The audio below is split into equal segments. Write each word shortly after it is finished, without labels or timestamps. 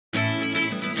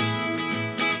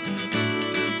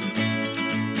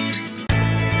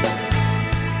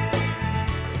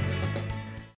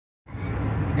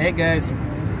Hey guys,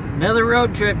 another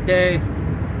road trip day.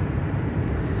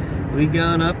 We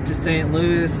gone up to St.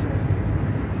 Louis,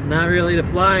 not really to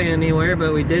fly anywhere,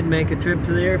 but we did make a trip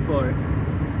to the airport.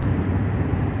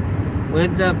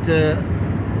 Went up to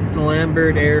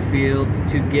Lambert Airfield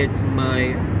to get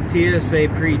my TSA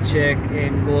pre-check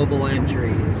and global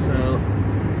entry. So,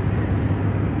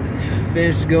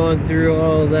 finished going through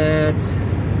all that.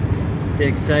 The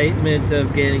excitement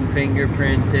of getting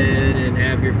fingerprinted and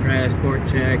have your passport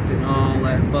checked and all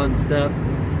that fun stuff.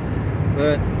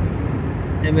 But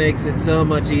it makes it so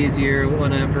much easier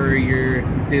whenever you're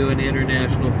doing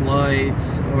international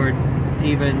flights or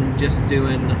even just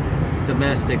doing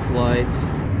domestic flights.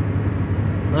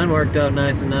 Mine worked out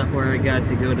nice enough where I got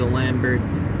to go to Lambert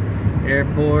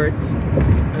Airport,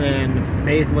 and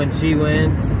Faith, when she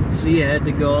went, she had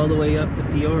to go all the way up to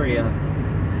Peoria.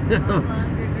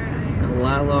 A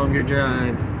lot longer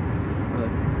drive, but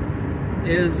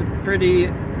it was pretty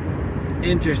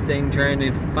interesting trying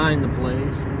to find the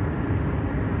place,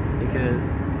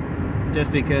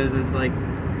 because it's like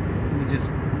you just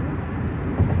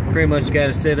pretty much got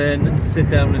to sit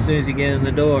down as soon as you get in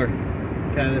the door,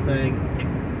 kind of thing.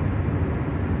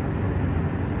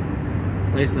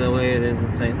 At least the way it is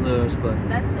in St. Louis, but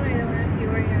that's the way the one in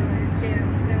Peoria was too.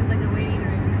 There was like a waiting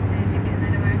room as soon as you get in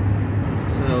the door.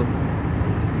 So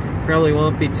probably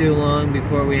won't be too long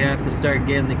before we have to start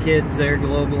getting the kids their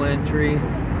global entry,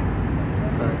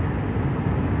 but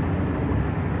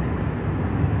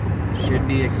should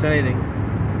be exciting,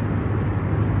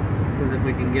 because if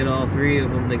we can get all three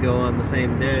of them to go on the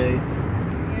same day.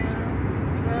 Yeah,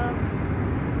 well,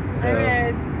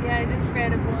 I just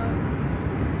read a blog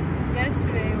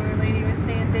yesterday where a lady was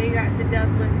saying they got to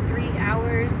Dublin 3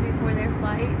 hours before their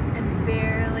flight and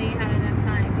barely had enough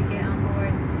time to get on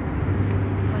board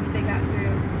once they got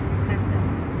through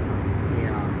customs.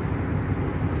 Yeah.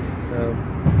 So,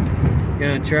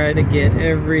 gonna try to get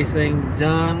everything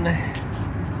done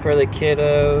for the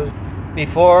kiddos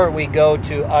before we go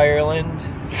to Ireland.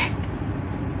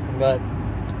 But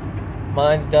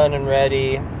mine's done and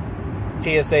ready.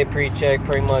 TSA pre-check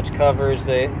pretty much covers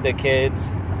the kids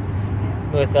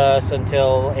with us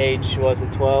until age, was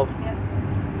it 12? Yep.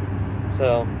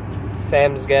 So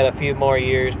Sam's got a few more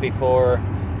years before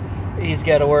he's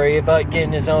got to worry about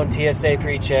getting his own TSA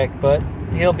pre-check, but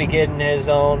he'll be getting his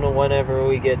own whenever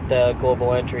we get the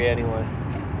global entry anyway.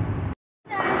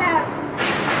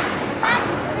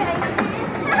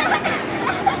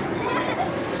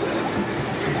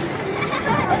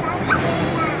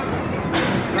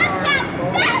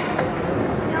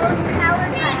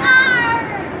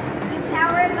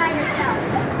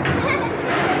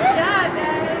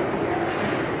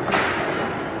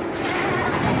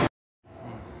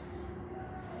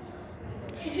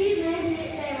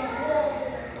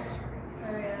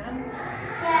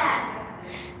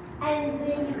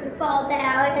 Fall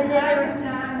down, and then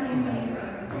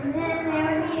there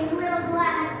would be a little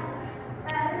glass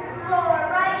floor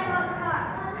right above the car.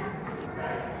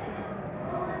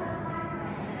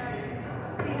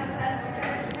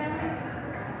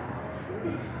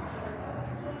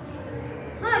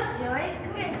 Look, Joyce,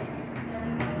 come here.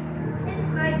 It's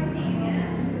quite sweet.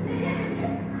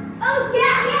 Oh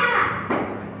yeah, yeah.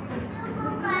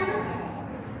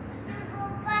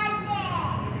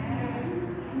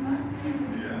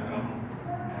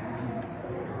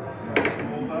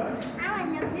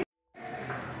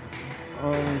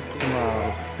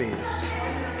 Space.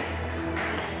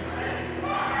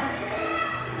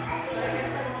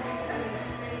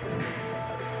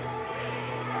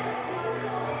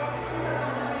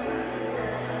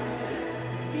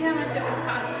 See how much it would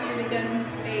cost you to go into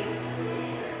space.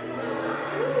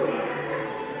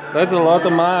 That's a lot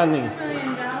of money. $2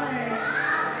 million.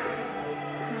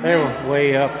 They were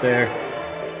way up there.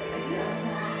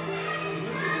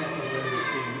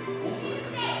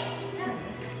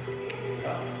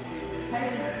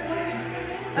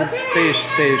 The space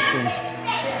station.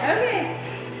 Okay.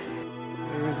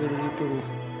 There's a little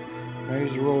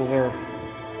nice rover.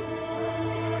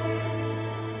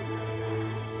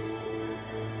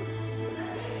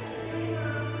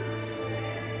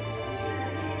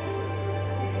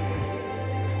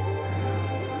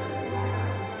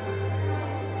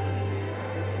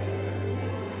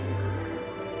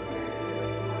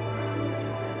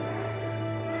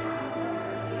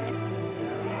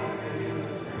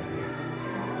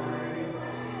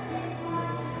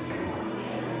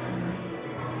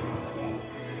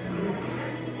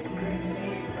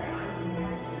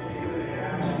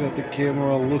 Got the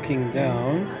camera looking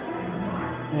down.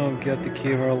 I've got the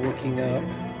camera looking up.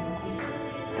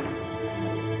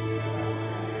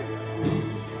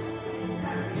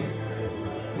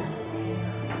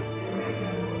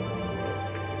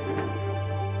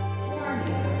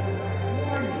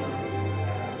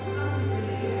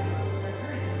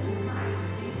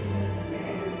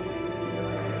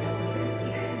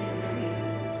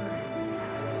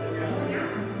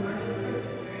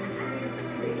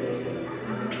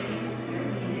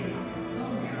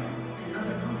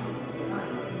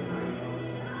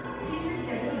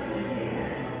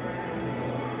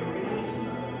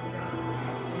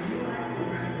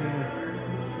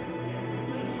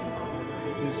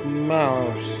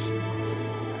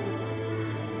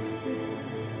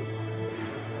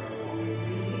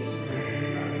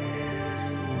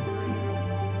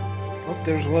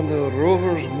 there's one of the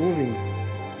rovers moving.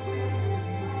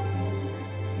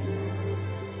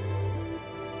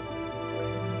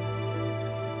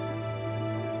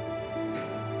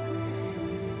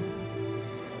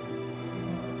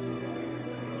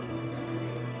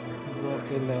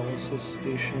 Rock analysis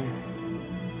station.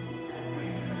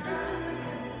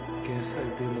 Gas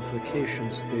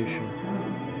identification station.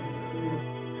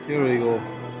 Here we go.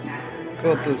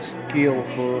 Got the scale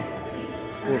for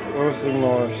both Earth and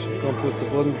Mars. Gonna put the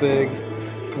one bag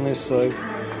on this side.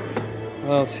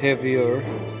 That's heavier.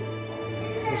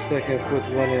 The second put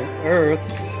one in Earth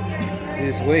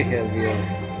is way heavier.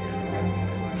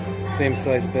 Same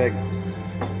size bag.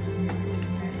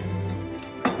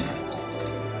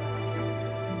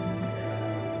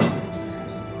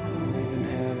 Even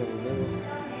have a little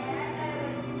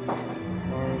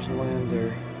Mars lander.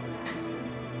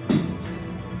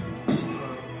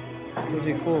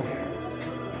 Pretty cool.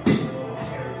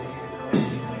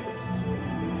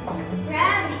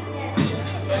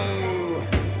 Oh,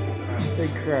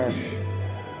 big crash.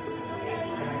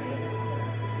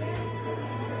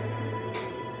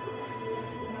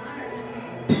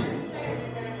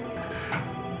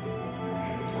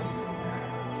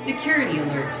 Security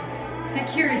alert.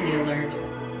 Security alert.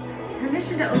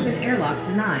 Permission to open airlock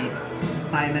denied.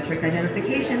 Biometric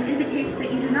identification indicates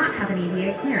that you do not have an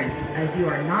EVA clearance, as you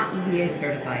are not EVA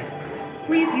certified.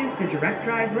 Please use the direct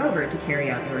drive rover to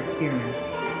carry out your experiments.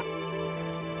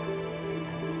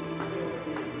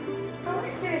 I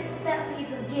wish there was stuff you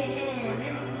could get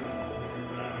in.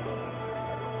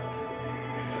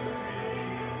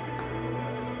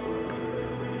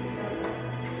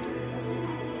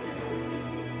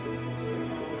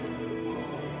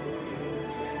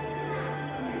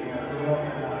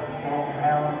 Small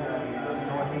town in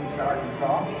northeast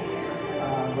Arkansas.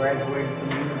 Graduated from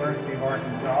the University of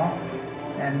Arkansas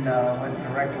and went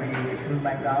directly to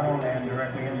McDonald and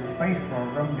directly into the space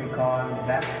program because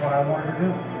that's what I wanted to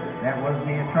do. That was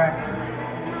the attraction.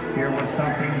 Here was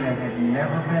something that had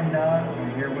never been done,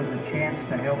 and here was a chance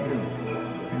to help do it.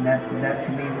 And that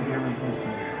to me was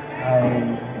irresistible. I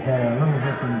had a little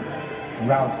different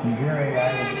route from Jerry. I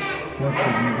worked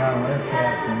at McDonald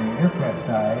Aircraft on the aircraft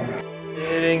side.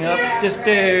 Heading up the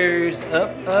stairs, up,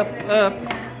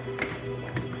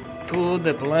 to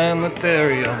the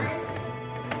planetarium.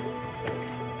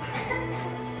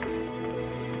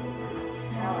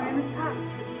 Now we're on the top.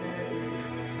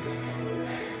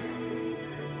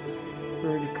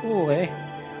 Pretty cool, eh?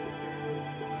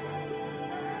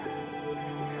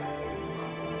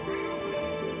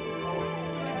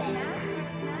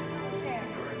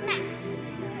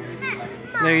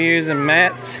 They're using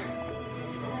mats.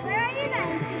 Where are you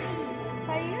going?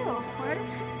 By you. What?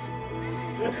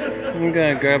 I'm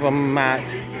gonna grab a mat.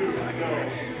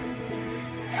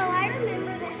 Oh, I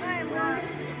remember that.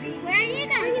 Where are you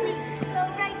going? Go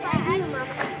right back.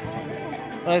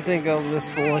 I think I'll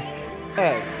just like.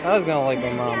 Hey, I was gonna like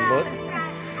my mom, but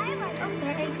I like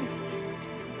okay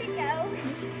to go.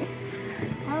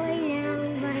 I'll lay down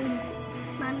and run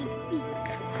mommy's feet.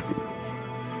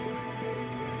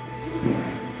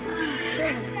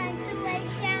 I'm going to lay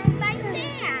down by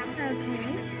Sam.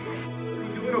 Okay.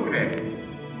 You doing okay?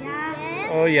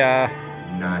 Yeah. oh yeah.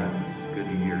 Nice. Good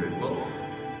to hear it. Well,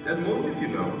 as most of you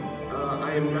know,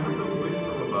 I am not the voice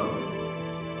from above.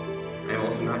 I am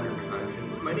also not your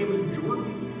conscience. My name is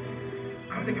Jordan.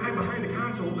 I'm the guy behind the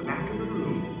console at the back of the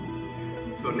room.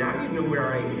 So now you know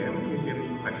where I am in case you have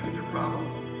any questions or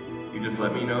problems. You just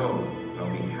let me know. I'll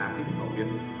be happy to help you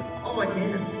all I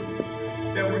can.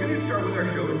 Now we're going to start with our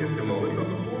show in just a moment, but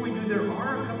before we do, there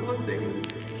are a couple of things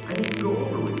I need to go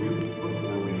over with you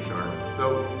before we start.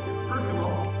 So, first of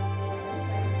all,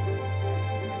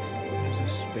 There's a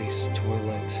space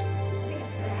toilet.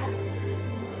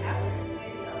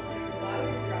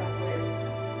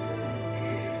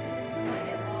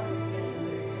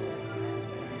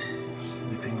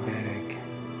 Sleeping bag.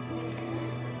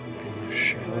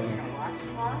 Shower.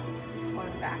 Washcloth or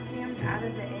vacuumed out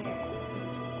of the air.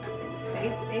 The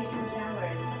space station shower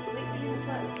is completely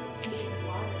enclosed to keep the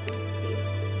water escape.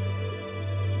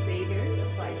 Bathers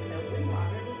apply soap and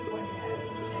water to the forehead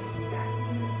and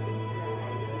vacuum the space dry.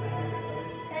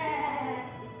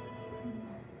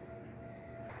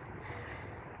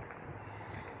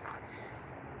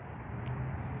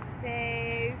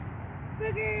 Dave.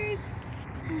 Boogers.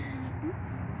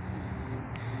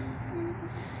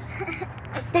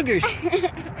 Boogers!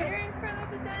 You're in front of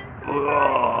the dinosaur.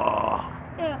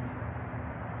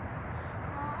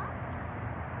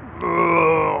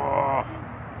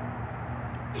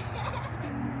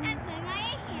 I put my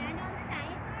hand on the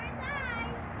dinosaur's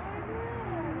eye.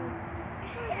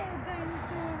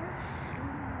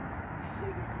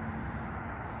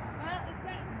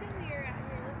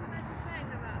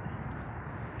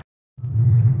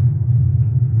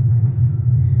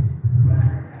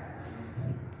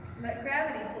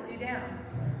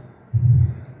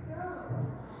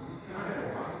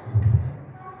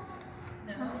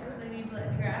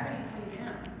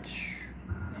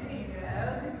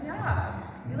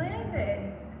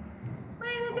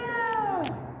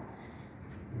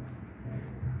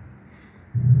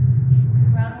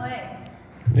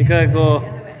 We gotta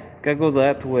go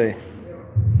that way.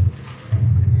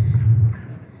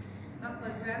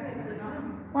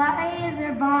 Why is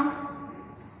there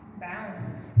bombs?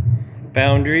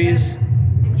 Boundaries.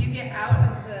 If you get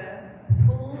out of the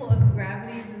pull of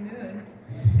gravity of the moon,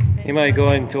 then You might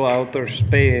go into outer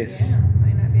space.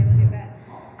 might not be able to get back.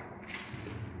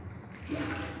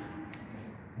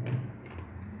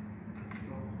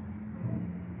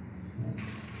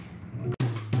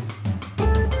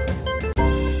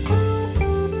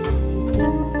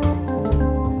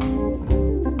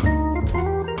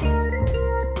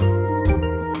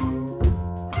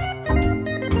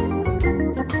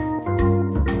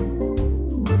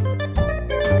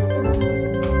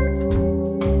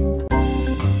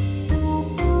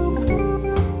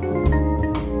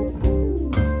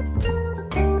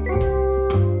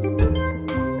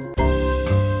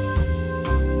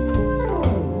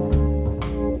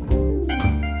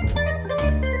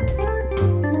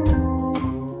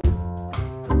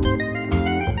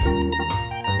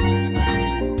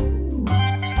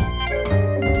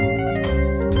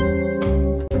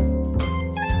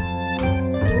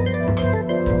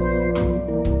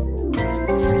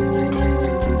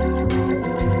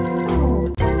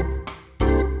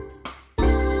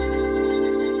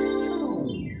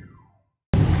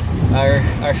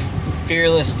 Our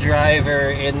fearless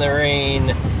driver in the rain.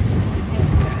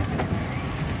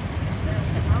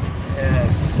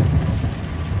 Yes.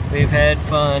 We've had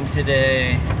fun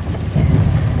today. I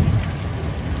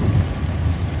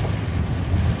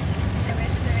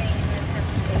wish the rain would have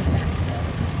stayed back though.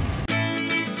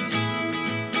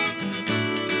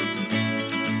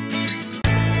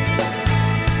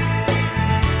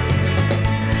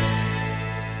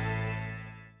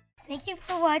 Thank you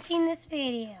for watching this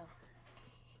video.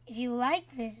 If you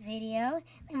liked this video,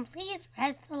 then please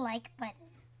press the like button.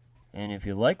 And if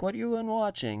you like what you've been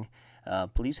watching,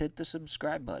 please hit the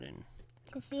subscribe button.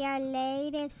 To see our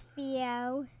latest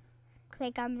video,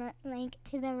 click on the link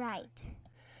to the right.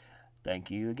 Thank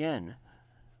you again.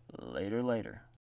 Later.